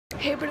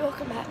Hey everybody,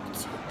 welcome back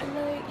to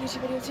another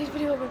YouTube video. Today's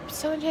video we're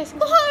still in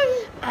chestion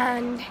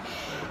and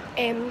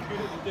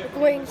we're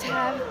going to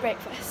have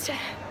breakfast.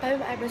 By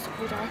my eyebrows look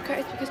really darker,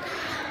 it's because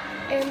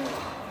I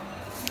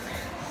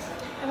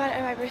ran out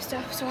of eyebrow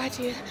stuff, so I had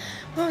to use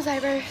Mom's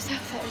eyebrow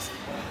stuff that is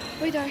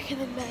way darker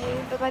than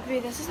mine. But by the way,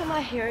 this isn't my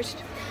hair,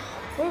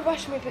 we're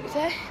washing my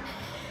picture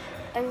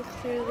and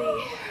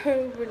clearly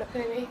we're not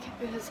going to make it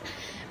because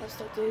I'm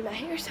still doing my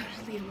hair, so I'm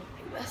just leaving it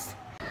like this.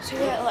 So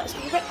yeah, let's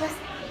go to breakfast.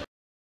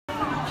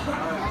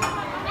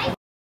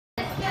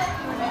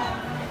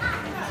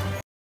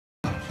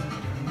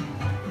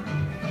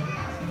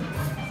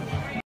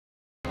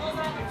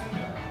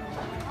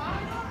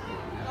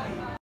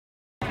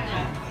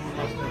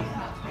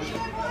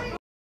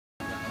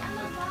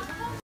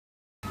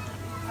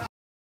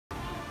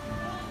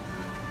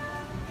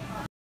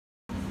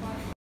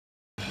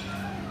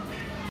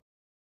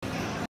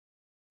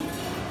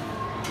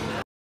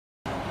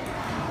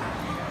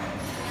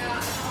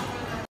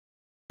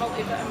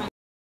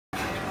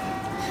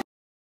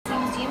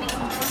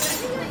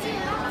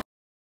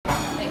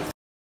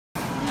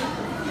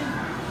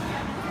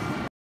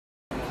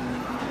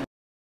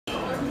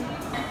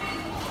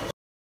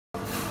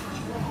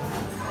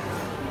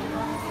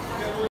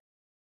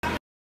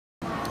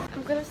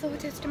 I'm gonna slowly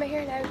test my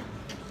hair now.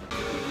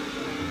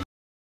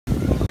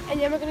 And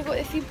then we're gonna go to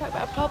the theme park,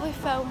 but I'll probably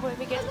film when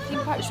we get to the theme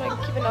park so I can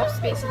keep enough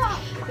space and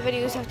the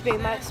videos have to be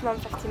maximum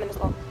 15 minutes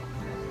long.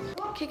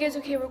 Okay guys,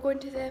 okay, we're going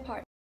to the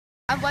park.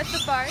 I'm with the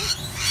birds.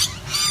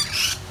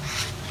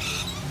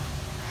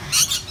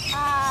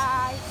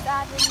 Ah, it's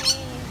sad with me.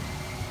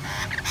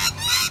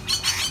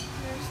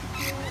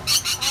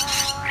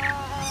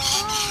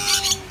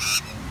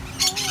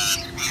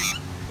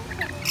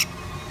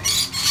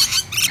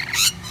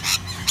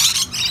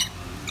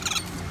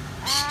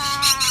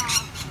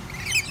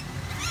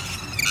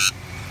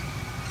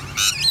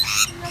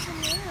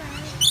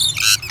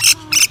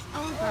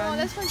 Oh,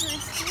 this one's really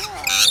scary.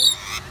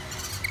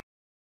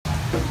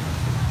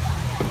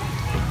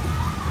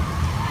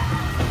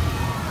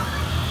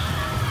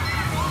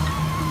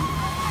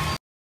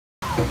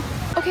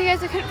 Okay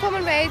guys, I couldn't film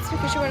on rides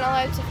because you weren't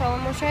allowed to film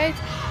on most rides.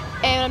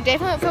 And I'm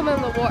definitely not filming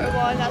on the water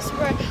one. That's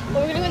where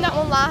we're going to go in that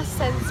one last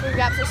since we're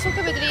absolutely soaked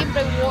with the rain,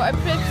 bring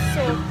waterproof.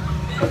 So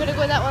we're going to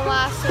go in that one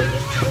last. So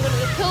we're going to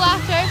the pool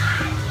after.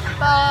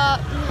 But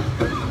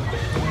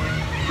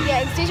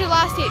yeah, instead of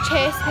last day at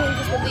chestion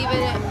because we're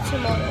leaving it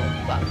tomorrow.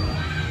 But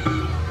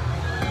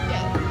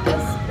yeah,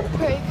 it's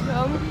pretty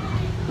cool.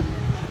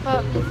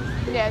 But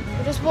yeah,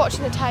 we're just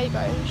watching the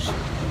tigers.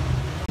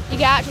 You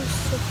get actually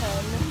soak in.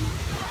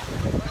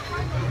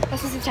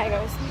 This is the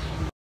tigers.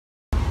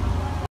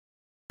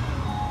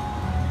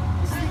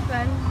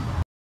 Sleeping.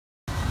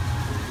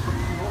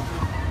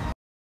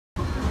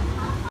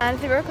 And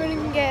they were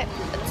going to get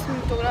some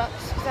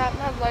donuts because I haven't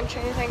had lunch or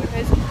anything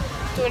because I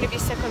don't want to be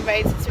sick on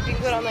rides since we've been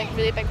going on like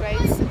really big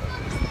rides.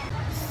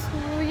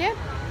 So yeah,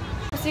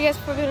 I'll see you guys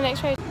before we go to the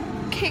next ride.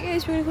 Okay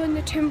guys, we're going to go in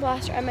the Tomb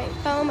Blaster. I might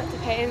film, it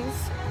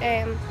depends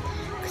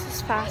because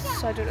it's fast,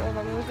 so I don't know if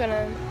I'm going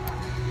to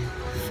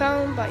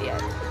film, but yeah.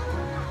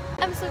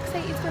 I'm so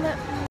excited for it.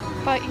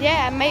 But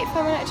yeah, I might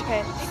film it, it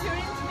depends.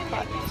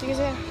 But see you guys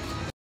there.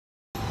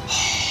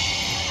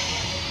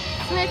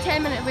 It's only a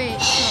 10-minute wait,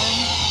 so.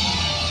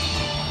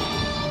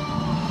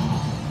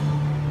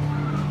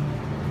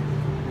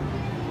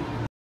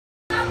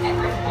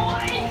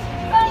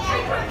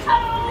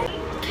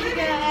 Okay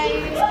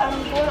guys,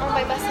 I'm going on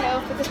by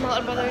myself because my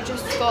little brother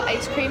just got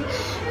ice cream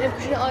and of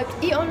course you're not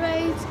allowed to eat on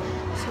rides,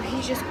 so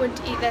he's just going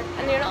to eat that.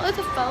 And you're not allowed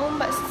to film,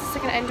 but since it's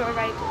like an indoor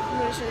ride,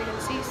 nobody's really going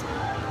to see. So.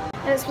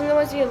 And it's one of the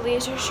ones with a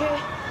laser shoot.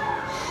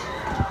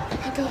 Oh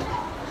my god. I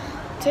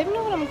don't even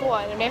know where I'm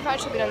going. I've never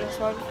actually been on this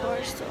one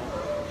before, so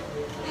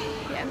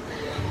yeah.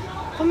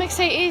 I'm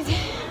excited.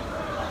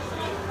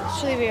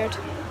 It's really weird.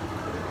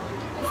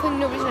 Hopefully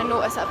nobody's gonna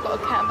notice I've got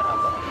a camera,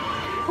 but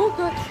oh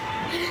god.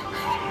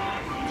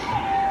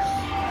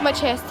 My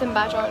chestion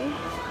badge on.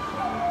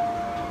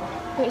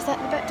 Wait, is that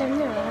the bit down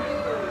there?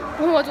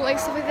 Oh, I don't like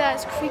stuff like that,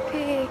 it's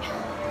creepy.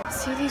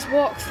 See these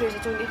walkthroughs,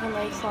 I don't even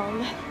like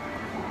them.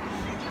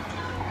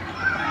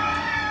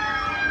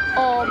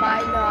 Oh my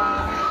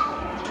god.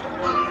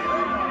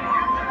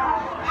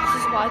 This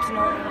is why I do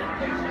not like.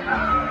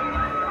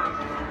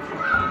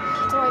 I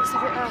don't like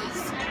stuff like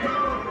this.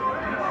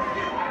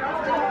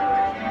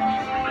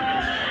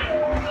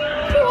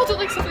 Oh, I don't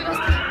like stuff like this.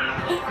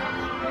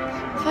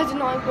 I do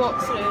not like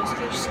walkthroughs,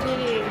 they're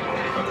scary.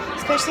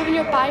 Especially when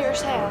you're by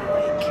yourself,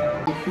 like.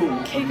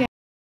 Okay, guys.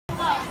 I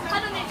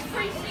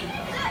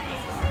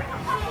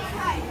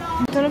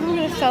don't know if I'm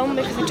going to film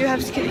because I do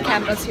have to get the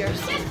cameras here.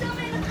 So.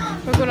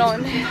 We're going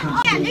on.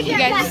 Okay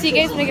guys, see you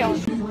guys when I get on.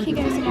 Okay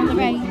guys, I'm on the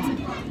ride.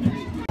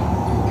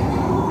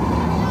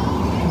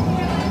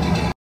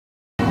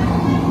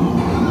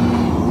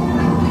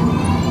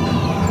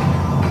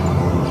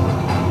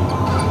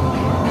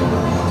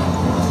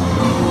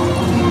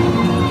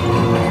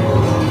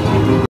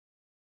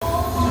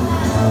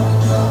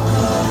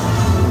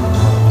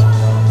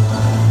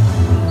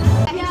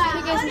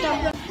 Okay guys, I'm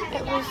done.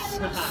 It was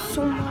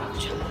so much I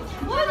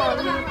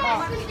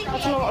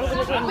don't know what I'm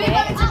going to do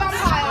next.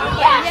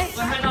 Yes.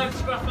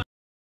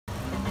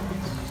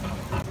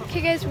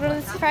 Okay guys, we're on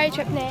a safari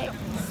trip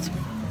next.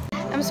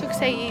 I'm so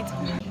excited.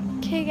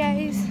 Okay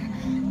guys,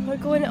 we're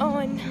going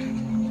on.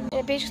 And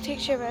it basically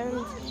takes you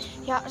around.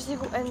 You actually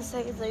go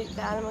inside like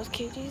the animals'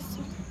 cages.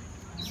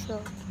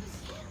 So,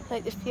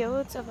 like the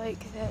fields of like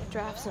the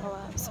giraffes and all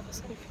that. So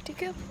it's gonna be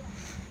pretty cool.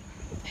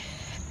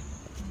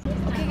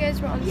 Okay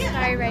guys, we're on the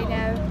safari right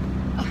now.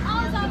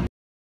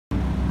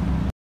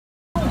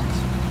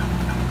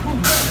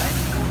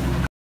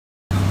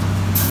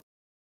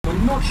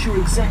 I'm not sure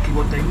exactly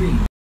what they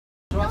mean.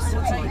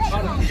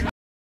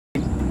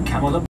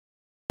 Camel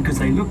because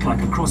they look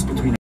like a cross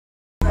between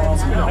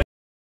animals.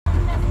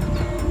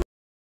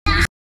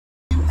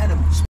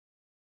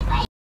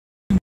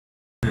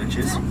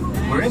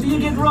 Wherever you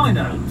get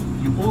rhino,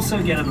 you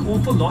also get an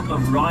awful lot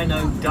of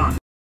rhino dung.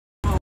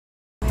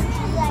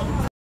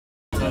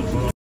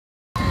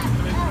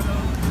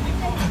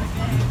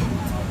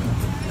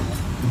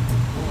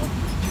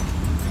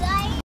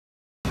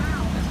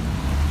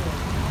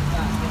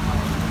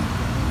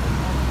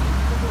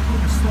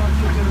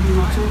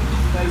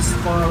 Based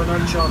via an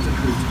uncharted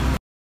route.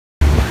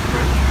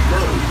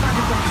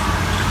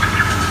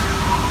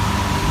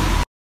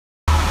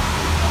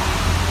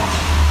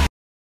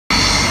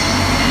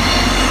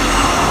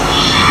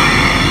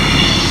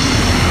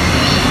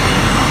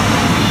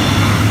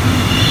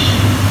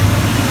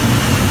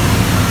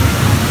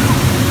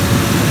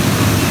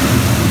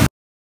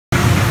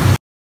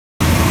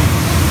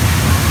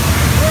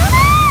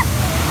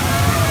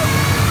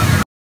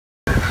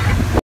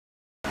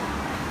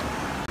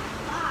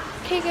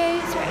 Okay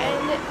guys, we're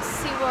in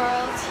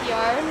SeaWorld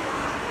here.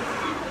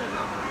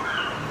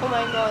 Oh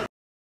my god.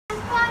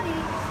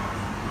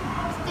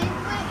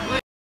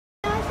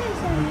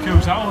 Who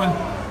kills that one?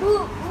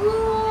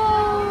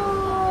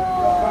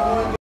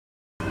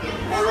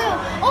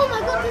 Oh my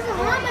god, there's a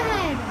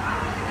hammerhead!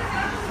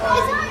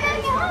 Is that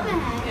really a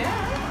hammerhead? Yeah.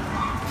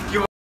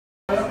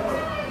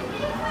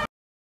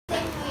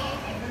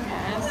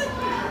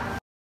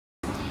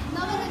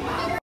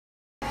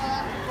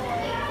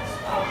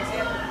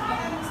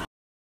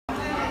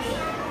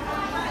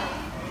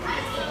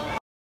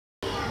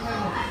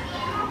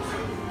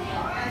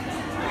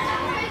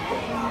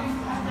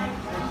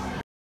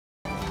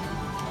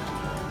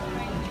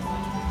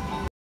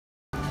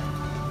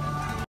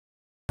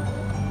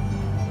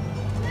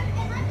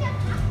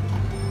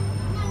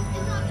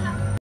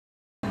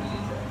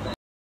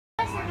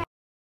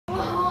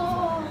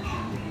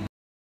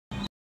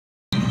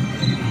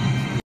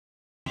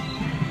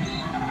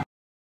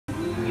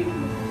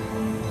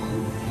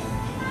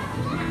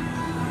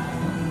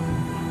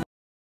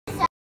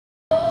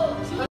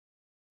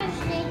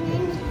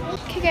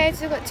 Okay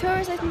guys, we've got 2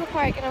 hours left in the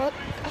park and I'm at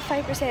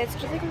 5%, so I don't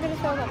think I'm going to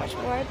film that much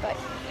more, but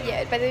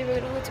yeah, by the way, we're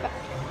going to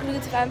go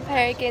to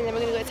Vampire again, then we're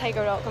going to go to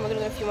Tiger Rock and we're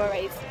going to go a few more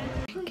rides.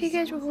 Okay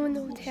guys, we're home in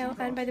the hotel,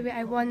 and by the way,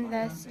 I won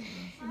this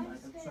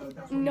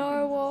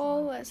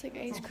narwhal, that's like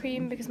ice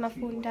cream because my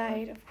phone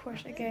died, of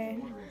course,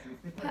 again.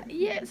 But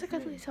yeah, it's a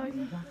cuddly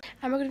time.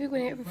 And we're going to be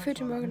going out for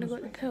food and we're going to go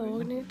to the pool.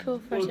 We're going to go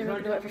to the pool first and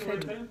we're going to go out for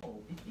food.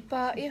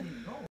 But yeah.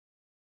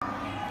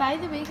 By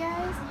the way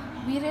guys,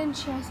 we're in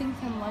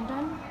Chessington,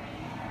 London.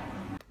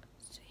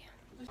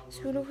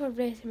 So we're over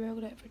rest and we're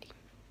going out for tea.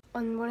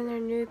 On one of their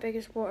new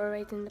biggest water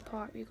rides in the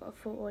park, we got a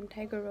photo on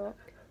Tiger Rock.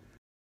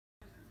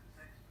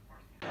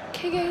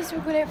 Okay guys,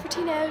 we're going out for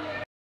tea now.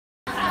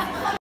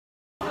 Let's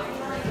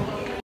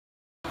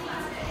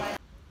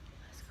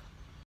go.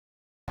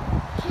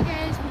 Okay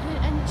guys,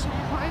 we're in the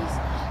Shire Horse.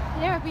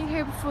 I've never been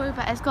here before,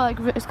 but it's got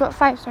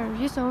 5-star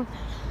reviews, so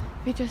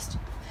we just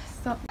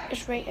thought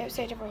it's right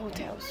outside of our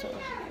hotel, so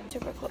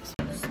super close.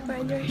 So we're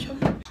in there, so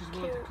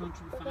cute. We'll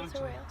go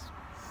somewhere else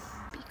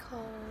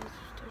because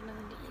there's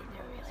nothing to eat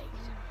there really.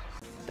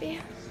 But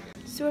yeah,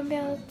 so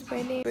we're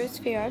in Bruce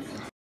Fair.